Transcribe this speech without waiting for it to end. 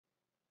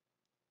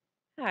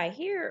Hi,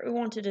 here we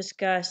want to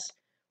discuss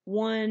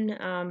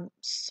one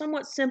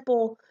somewhat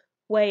simple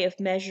way of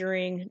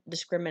measuring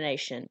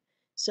discrimination.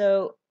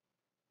 So,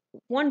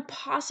 one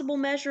possible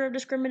measure of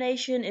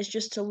discrimination is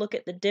just to look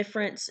at the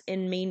difference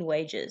in mean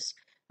wages.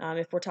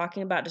 If we're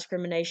talking about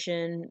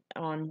discrimination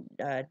on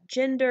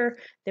gender,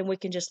 then we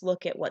can just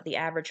look at what the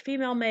average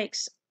female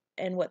makes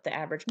and what the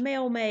average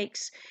male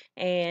makes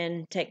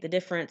and take the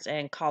difference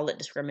and call it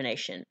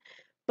discrimination.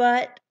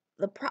 But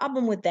the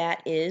problem with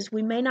that is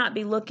we may not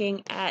be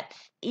looking at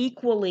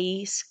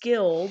equally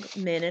skilled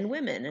men and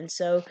women. And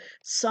so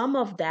some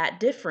of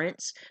that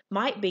difference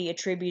might be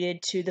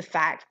attributed to the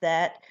fact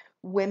that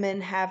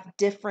women have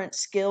different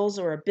skills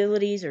or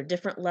abilities or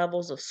different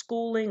levels of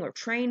schooling or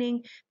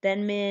training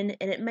than men.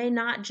 And it may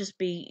not just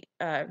be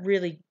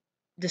really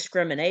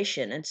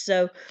discrimination. And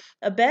so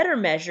a better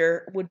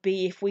measure would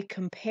be if we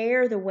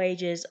compare the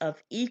wages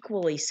of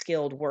equally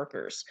skilled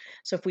workers.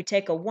 So if we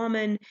take a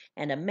woman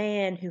and a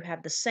man who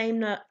have the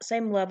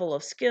same level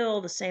of skill,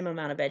 the same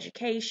amount of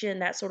education,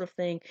 that sort of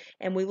thing,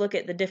 and we look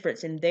at the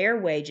difference in their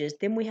wages,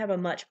 then we have a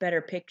much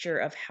better picture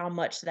of how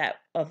much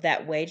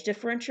that wage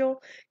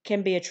differential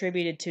can be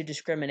attributed to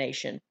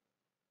discrimination.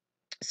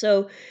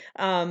 So,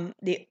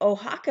 the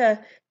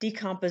Oaxaca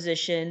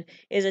decomposition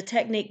is a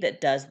technique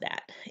that does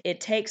that. It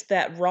takes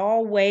that raw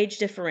wage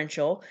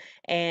differential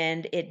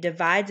and it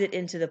divides it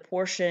into the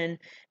portion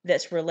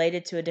that's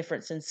related to a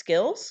difference in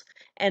skills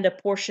and a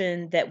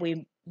portion that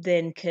we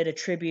then could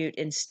attribute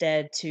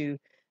instead to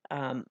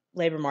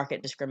labor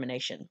market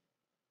discrimination.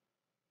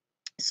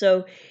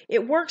 So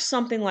it works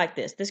something like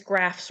this. This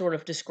graph sort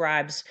of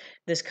describes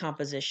this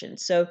composition.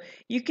 So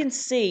you can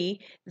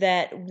see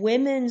that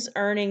women's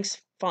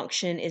earnings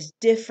function is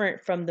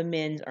different from the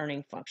men's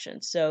earning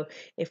function. So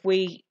if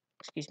we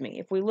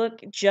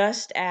look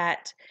just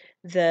at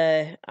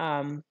the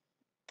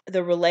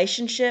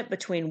relationship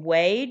between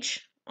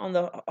wage on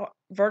the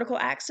vertical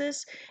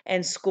axis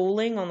and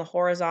schooling on the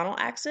horizontal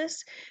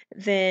axis,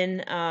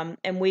 then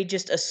and we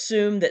just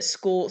assume that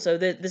school. So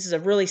this is a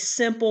really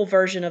simple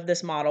version of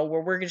this model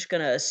where we're just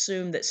going to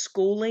assume that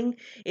schooling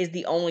is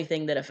the only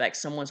thing that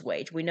affects someone's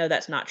wage. We know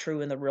that's not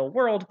true in the real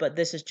world, but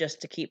this is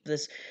just to keep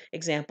this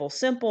example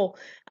simple.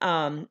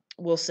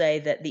 We'll say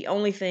that the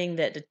only thing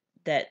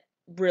that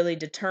really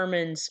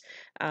determines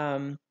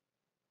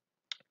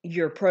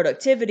your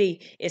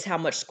productivity is how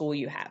much school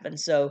you have. And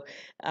so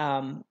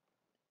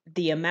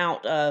the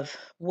amount of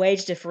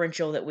wage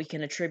differential that we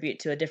can attribute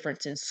to a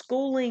difference in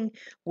schooling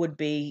would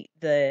be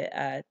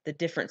the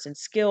difference in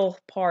skill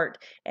part,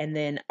 and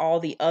then all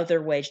the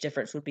other wage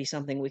difference would be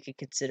something we could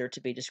consider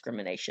to be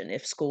discrimination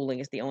if schooling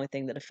is the only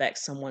thing that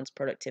affects someone's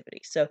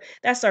productivity. So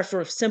that's our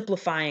sort of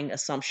simplifying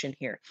assumption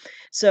here.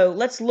 So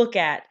let's look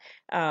at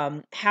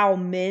how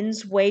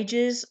men's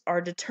wages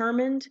are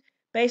determined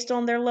based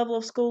on their level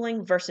of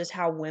schooling versus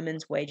how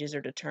women's wages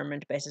are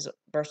determined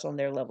based on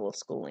their level of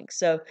schooling.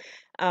 So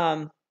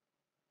um,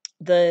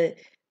 the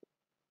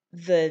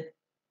the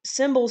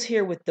symbols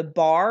here with the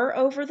bar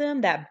over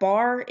them, that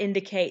bar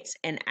indicates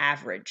an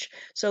average.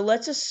 So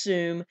let's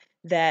assume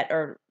that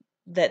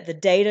the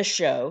data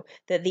show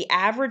that the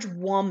average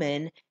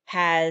woman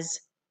has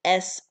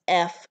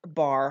SF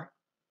bar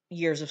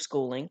years of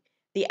schooling.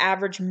 The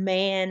average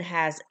man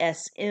has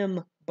SM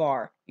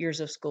bar years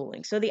of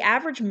schooling. So the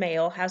average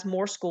male has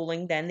more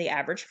schooling than the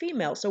average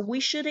female. So we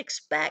should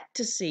expect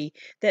to see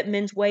that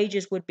men's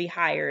wages would be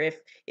higher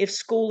if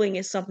schooling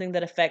is something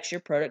that affects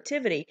your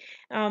productivity.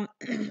 Um,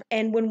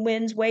 and when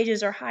men's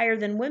wages are higher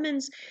than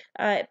women's,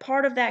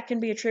 part of that can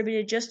be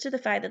attributed just to the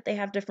fact that they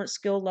have different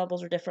skill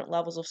levels or different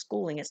levels of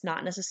schooling. It's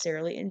not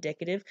necessarily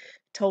indicative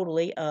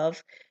totally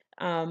of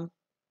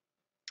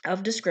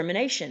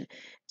discrimination.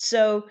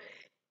 So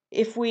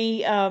if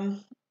we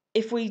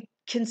if we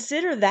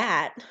consider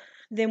that,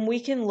 then we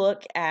can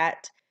look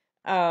at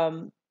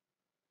um,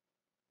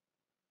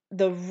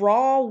 the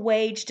raw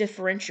wage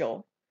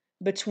differential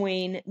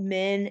between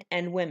men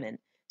and women.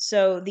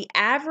 So the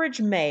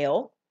average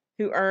male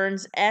who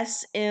earns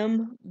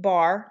SM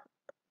bar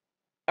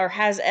or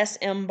has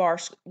SM bar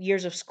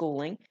years of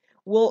schooling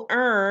will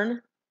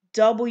earn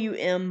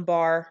WM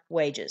bar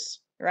wages,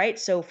 right?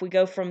 So if we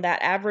go from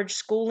that average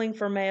schooling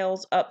for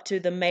males up to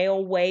the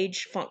male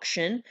wage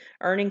function,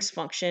 earnings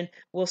function,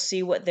 we'll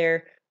see what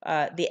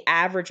the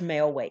average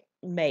male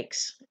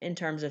makes in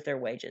terms of their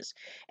wages.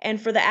 And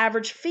for the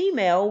average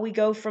female, we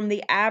go from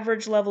the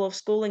average level of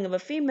schooling of a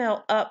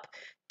female up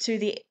to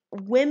the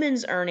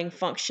women's earning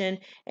function,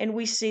 and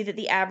we see that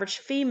the average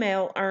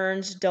female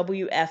earns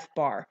WF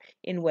bar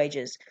in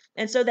wages.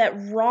 And so that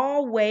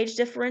raw wage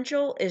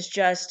differential is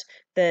just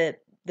the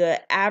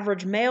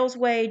average male's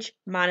wage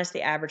minus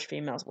the average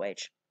female's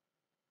wage.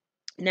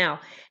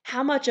 Now,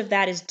 how much of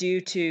that is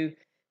due to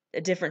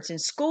a difference in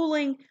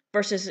schooling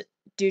versus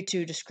due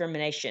to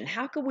discrimination?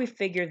 How could we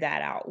figure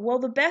that out? Well,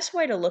 the best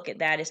way to look at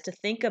that is to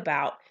think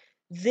about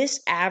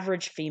this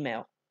average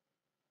female.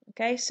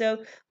 Okay,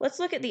 so let's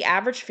look at the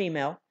average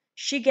female.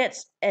 She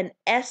gets an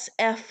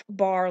SF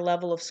bar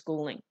level of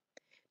schooling.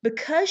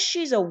 Because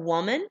she's a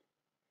woman,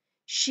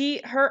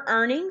 her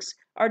earnings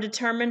are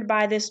determined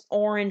by this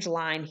orange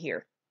line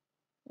here,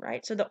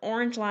 right? So the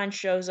orange line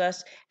shows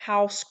us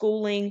how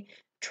schooling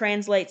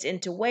translates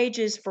into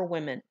wages for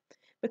women.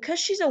 Because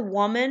she's a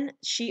woman,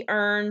 she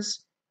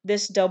earns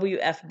this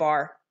WF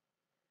bar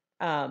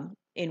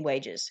in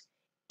wages.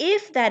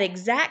 If that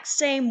exact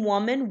same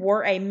woman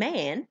were a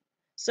man,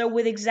 so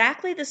with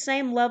exactly the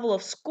same level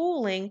of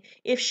schooling,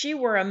 if she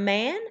were a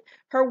man,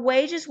 her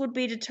wages would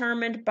be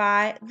determined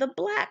by the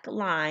black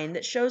line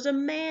that shows a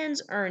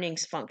man's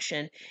earnings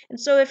function. And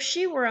so if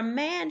she were a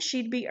man,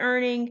 she'd be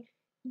earning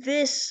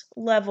this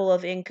level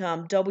of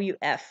income,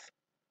 WF,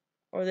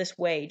 or this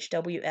wage,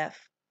 WF.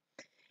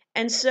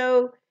 And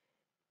so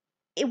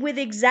with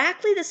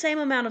exactly the same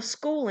amount of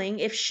schooling,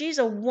 if she's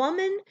a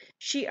woman,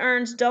 she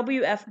earns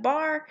WF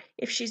bar.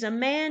 If she's a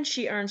man,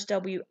 she earns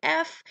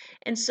WF.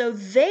 And so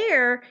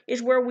there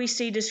is where we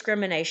see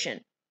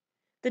discrimination.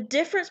 The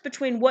difference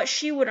between what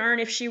she would earn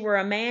if she were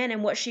a man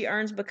and what she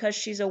earns because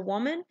she's a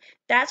woman,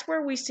 that's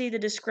where we see the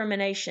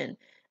discrimination.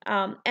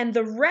 And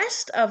the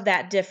rest of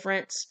that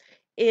difference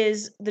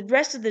is the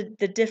rest of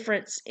the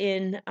difference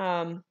in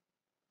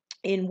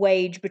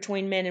wage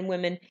between men and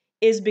women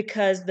is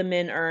because the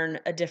men earn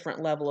a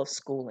different level of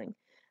schooling.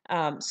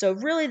 So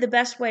really the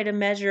best way to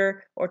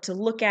measure or to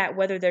look at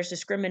whether there's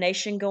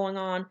discrimination going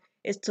on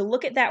is to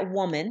look at that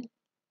woman,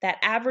 that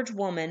average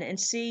woman, and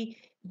see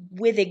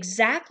with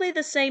exactly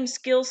the same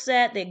skill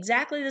set,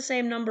 exactly the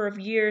same number of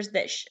years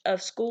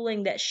of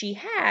schooling that she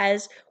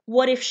has,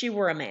 what if she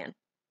were a man?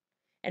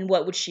 And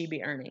what would she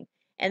be earning?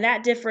 And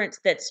that difference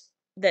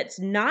that's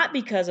not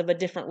because of a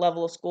different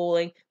level of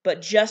schooling,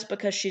 but just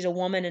because she's a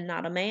woman and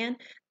not a man,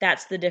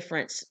 that's the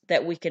difference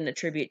that we can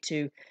attribute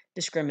to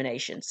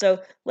discrimination.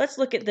 So let's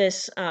look at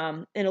this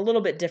in a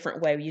little bit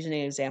different way using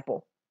an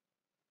example.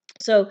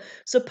 So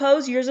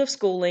suppose years of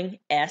schooling,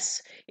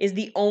 S, is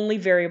the only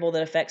variable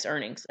that affects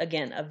earnings.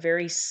 Again, a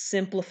very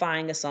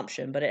simplifying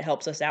assumption, but it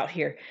helps us out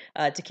here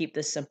to keep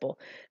this simple.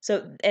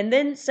 So, and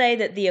then say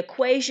that the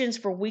equations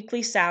for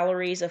weekly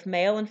salaries of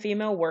male and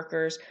female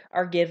workers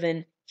are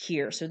given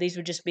here. So these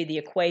would just be the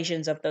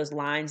equations of those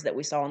lines that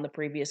we saw in the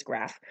previous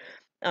graph.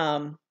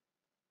 And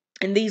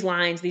these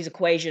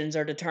equations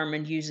are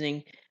determined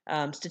using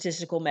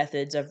statistical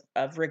methods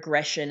of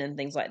regression and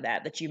things like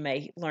that you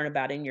may learn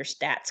about in your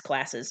stats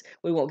classes.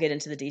 We won't get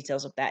into the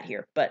details of that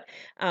here. But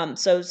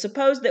so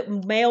suppose that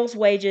males'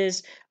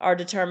 wages are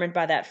determined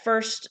by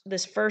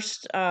this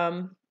first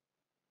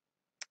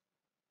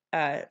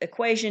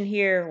equation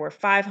here, where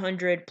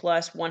 500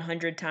 plus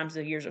 100 times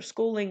the years of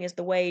schooling is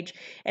the wage,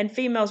 and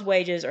females'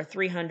 wages are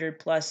 300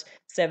 plus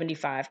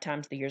 75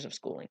 times the years of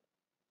schooling.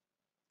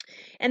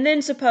 And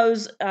then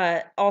suppose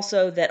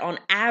also that on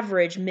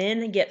average,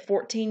 men get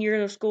 14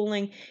 years of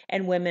schooling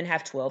and women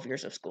have 12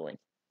 years of schooling.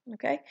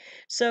 Okay,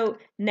 so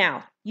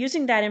now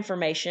using that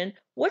information,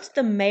 what's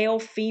the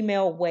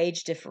male-female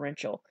wage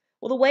differential?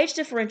 Well, the wage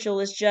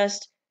differential is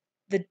just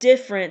the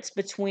difference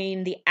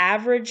between the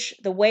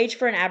wage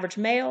for an average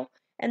male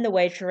and the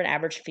wage for an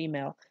average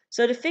female.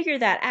 So to figure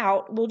that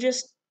out, we'll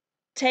just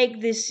take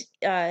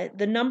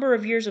the number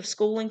of years of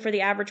schooling for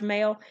the average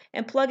male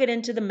and plug it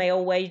into the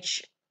male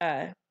wage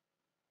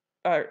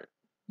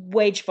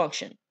wage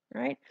function,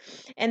 right?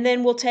 And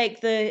then we'll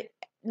take the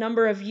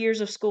number of years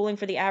of schooling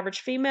for the average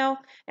female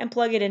and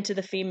plug it into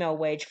the female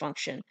wage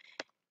function.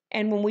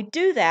 And when we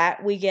do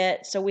that, we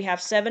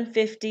have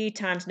 750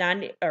 times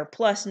 90 or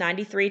plus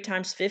 93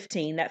 times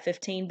 15, that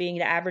 15 being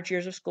the average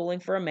years of schooling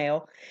for a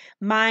male,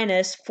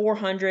 minus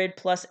 400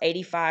 plus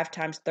 85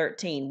 times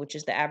 13, which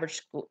is the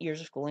average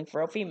years of schooling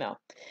for a female.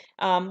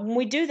 When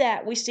we do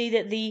that, we see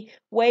that the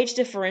wage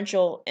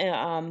differential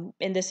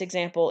in this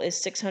example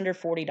is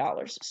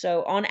 $640.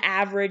 So on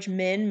average,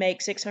 men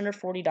make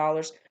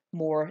 $640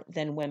 more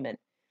than women.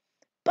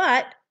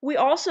 But we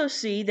also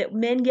see that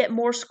men get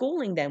more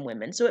schooling than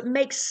women. So it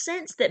makes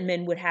sense that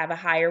men would have a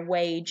higher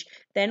wage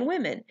than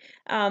women.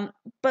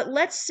 But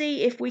let's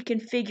see if we can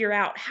figure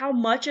out how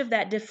much of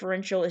that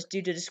differential is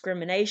due to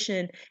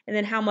discrimination and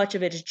then how much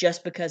of it is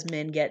just because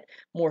men get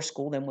more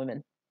school than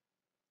women.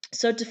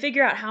 So to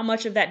figure out how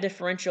much of that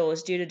differential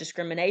is due to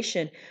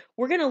discrimination,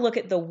 we're going to look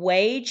at the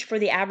wage for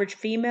the average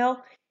female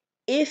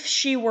if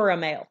she were a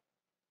male,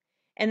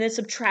 and then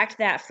subtract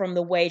that from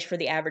the wage for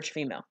the average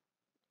female.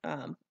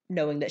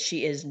 Knowing that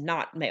she is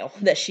not male,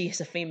 that she is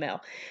a female.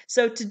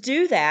 So to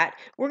do that,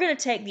 we're going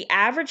to take the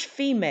average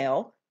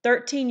female,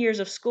 13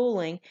 years of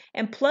schooling,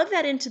 and plug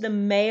that into the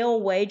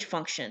male wage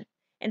function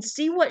and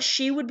see what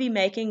she would be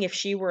making if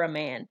she were a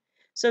man.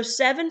 So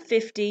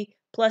 750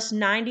 plus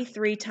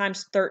 93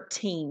 times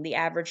 13, the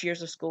average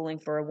years of schooling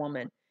for a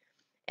woman.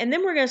 And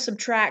then we're going to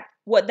subtract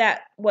what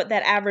that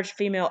average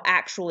female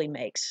actually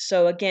makes.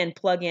 So again,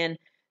 plug in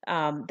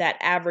that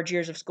average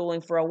years of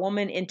schooling for a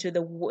woman into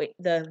the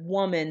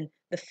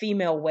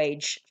female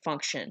wage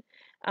function.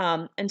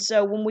 And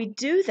so when we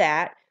do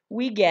that,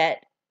 we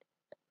get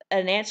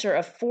an answer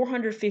of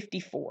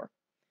 454.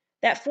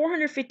 That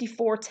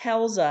 454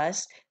 tells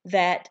us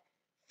that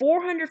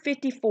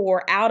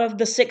 454 out of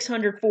the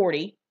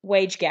 640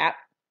 wage gap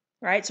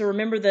right? So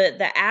remember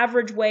the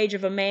average wage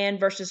of a man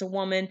versus a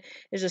woman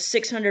is a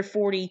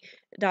 $640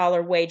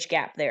 wage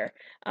gap there.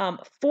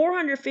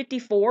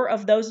 454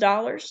 of those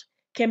dollars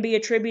can be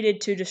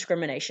attributed to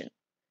discrimination.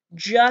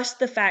 Just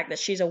the fact that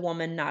she's a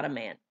woman, not a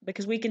man.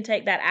 Because we can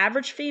take that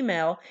average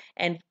female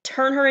and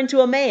turn her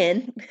into a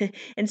man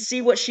and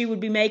see what she would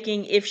be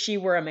making if she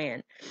were a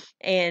man.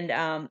 And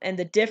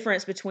the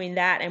difference between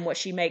that and what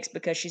she makes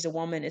because she's a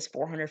woman is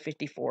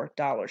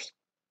 $454.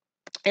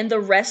 And the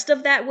rest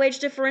of that wage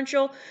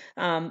differential,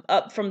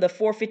 up from the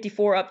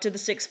 454 up to the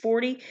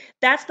 640,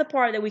 that's the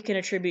part that we can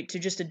attribute to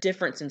just a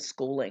difference in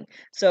schooling.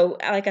 So,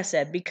 like I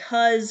said,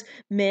 because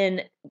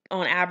men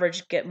on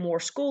average get more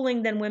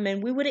schooling than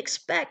women, we would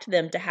expect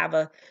them to have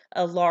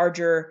a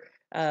larger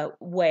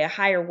a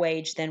higher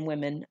wage than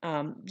women,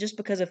 just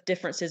because of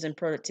differences in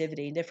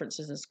productivity,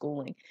 differences in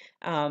schooling.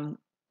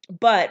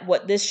 But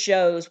what this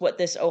shows, what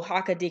this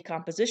Oaxaca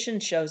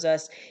decomposition shows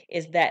us,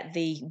 is that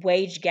the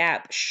wage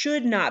gap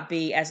should not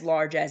be as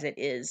large as it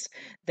is,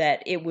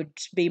 that it would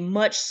be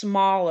much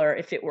smaller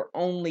if it were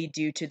only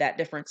due to that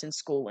difference in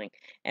schooling.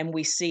 And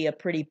we see a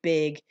pretty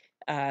big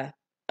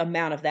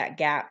amount of that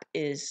gap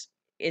is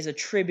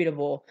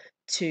attributable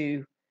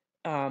to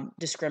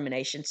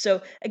discrimination.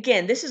 So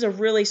again, this is a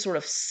really sort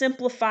of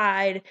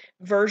simplified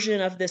version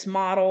of this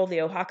model,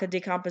 the Oaxaca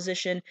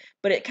decomposition,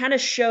 but it kind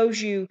of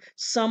shows you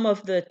some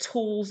of the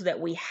tools that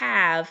we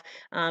have.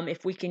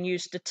 If we can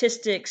use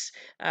statistics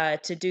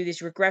to do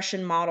these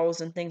regression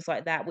models and things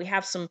like that, we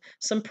have some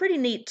pretty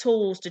neat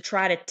tools to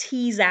try to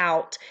tease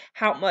out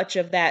how much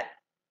of that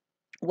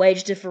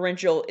wage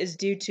differential is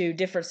due to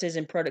differences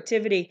in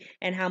productivity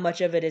and how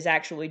much of it is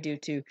actually due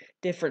to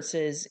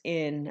differences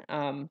in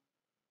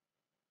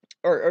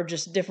or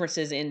just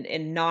differences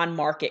in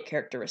non-market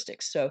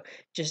characteristics, so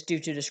just due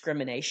to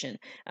discrimination.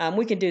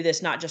 We can do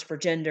this not just for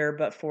gender,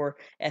 but for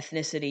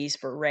ethnicities,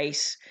 for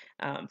race,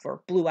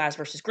 for blue eyes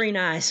versus green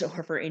eyes,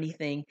 or for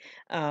anything,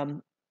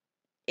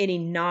 any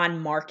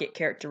non-market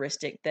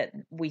characteristic that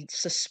we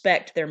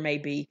suspect there may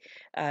be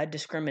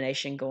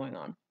discrimination going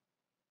on.